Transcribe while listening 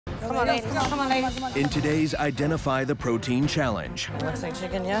Come on, ladies. Come on, ladies. In today's Identify the Protein Challenge, Looks like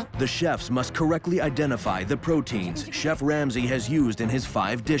chicken, yeah? the chefs must correctly identify the proteins Chef Ramsay has used in his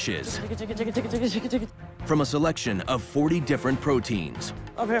 5 dishes from a selection of 40 different proteins.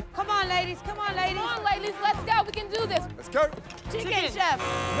 Over here. Come on, ladies. Come on, ladies. Come on, ladies, let's go. We can do this. Let's go. Chicken, chef.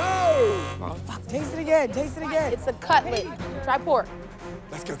 No! Oh, fuck. Taste it again. Taste it again. It's a cutlet. Try pork.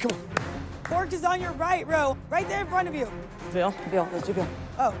 Let's go, come on. Pork is on your right, Ro. Right there in front of you. Bill, let's do Bill.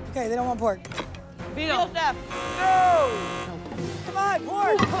 Oh, okay, they don't want pork. Veal, chef. No! Come on,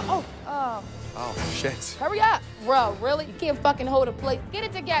 pork. Oh. Oh, shit. Hurry up. Bro, really? You can't fucking hold a plate. Get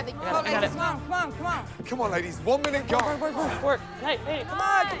it together. Come on, ladies. Come on. Come on, ladies. 1 minute, go. Pork. Hey, come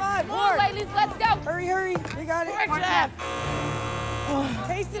on, Come on, pork. ladies, let's go. Hurry. We got it. Pork, chef. Oh,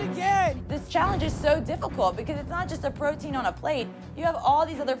 taste it again. This challenge is so difficult because it's not just a protein on a plate. You have all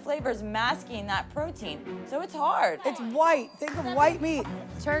these other flavors masking that protein. So it's hard. It's white. Think of white meat.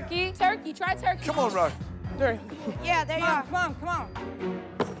 Turkey. Turkey. Try turkey. Come on, Ro. Yeah, there you are. Come on.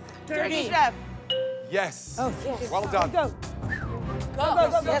 Turkey, chef. Yes. Oh, yes. Well done. Go.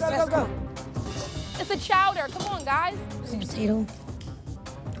 Go. It's a chowder. Come on, guys. Potato.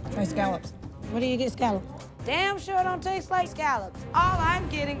 Try scallops. What do you get scallops? Damn sure don't taste like scallops. All I'm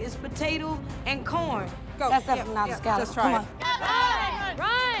getting is potato and corn. Go. That's definitely not a scallop. Just try it.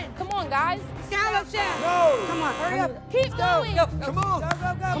 Run. Come on, guys. Scallop, chef. No! Come on, hurry up. Keep going. Come on.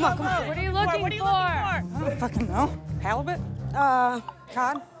 Come on. What are you looking for? I don't fucking know. Halibut?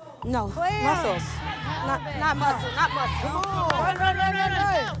 Cod? No. Clam. Mussels. Not mussel. Come on. Run.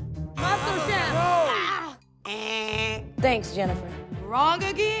 Mussel, chef. Thanks, Jennifer. Wrong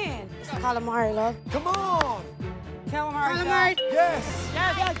again. It's calamari, love. Come on. Calamari. Yes.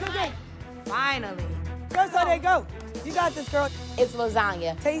 Yes, good. Finally. Go, Sunday, go. You got this, girl. It's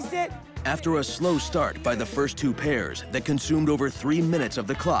lasagna. Taste it. After a slow start by the first 2 pairs that consumed over 3 minutes of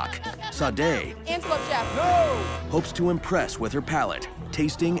the clock, Sade Antelope, chef. No! hopes to impress with her palate,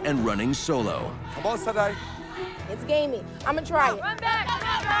 tasting and running solo. Come on, Sade. It's gamey. I'm gonna try it. Run back.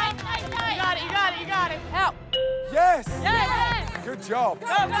 You got it. Help. Yes. Yes. Good job.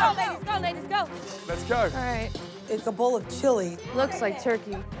 Go, ladies, go. Let's go. All right. It's a bowl of chili. Looks like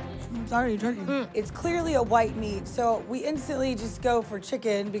turkey. It's already turkey. It's clearly a white meat, so we instantly just go for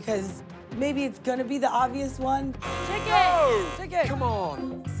chicken because maybe it's gonna be the obvious one. No! Chicken. Come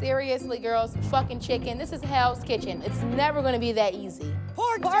on. Seriously, girls, fucking chicken. This is Hell's Kitchen. It's never gonna be that easy.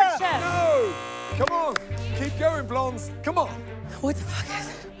 Pork Chef. No! Come on. Keep going, blondes. Come on. What the fuck is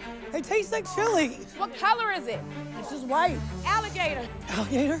it? It tastes like chili. What color is it? It's just white. Alligator.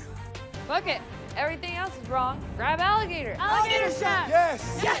 Alligator? Fuck it. Everything else is wrong. Grab alligator. Alligator, chef.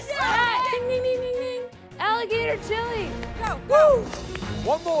 Yes. Yes! Ding, ding, ding, ding, ding. Alligator chili. Go.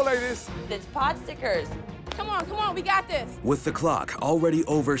 One more, ladies. It's pot stickers. Come on, we got this. With the clock already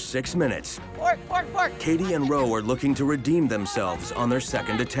over 6 minutes, Pork. Katie and Ro are looking to redeem themselves on their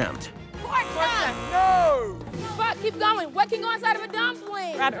second attempt. Pork, chef. No! Fuck, keep going. What can go inside of a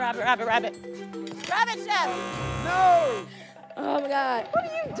dumpling? Rabbit, chef. No! Oh my God. What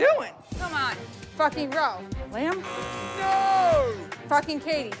are you doing? Come on. Fucking Ro. Lamb? No! Fucking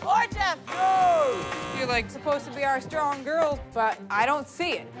Katie. Pork, chef. No! You're like supposed to be our strong girl, but I don't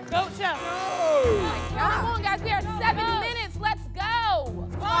see it. Go, chef. No! Come on, guys. We are 7 minutes. Let's go.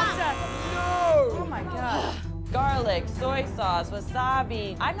 Come on, chef. No! Oh my God. Garlic, soy sauce,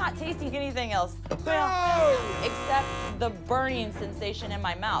 wasabi. I'm not tasting anything else No! except the burning sensation in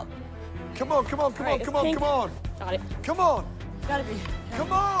my mouth. Come on. Got it. Come on. Gotta be.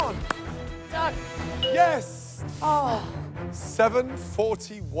 Come on. Done. Yes. Oh.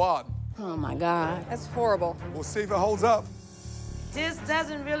 7:41. Oh my God. That's horrible. We'll see if it holds up. This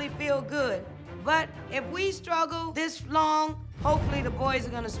doesn't really feel good. But if we struggle this long, hopefully the boys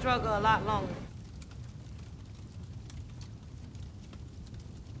are gonna struggle a lot longer.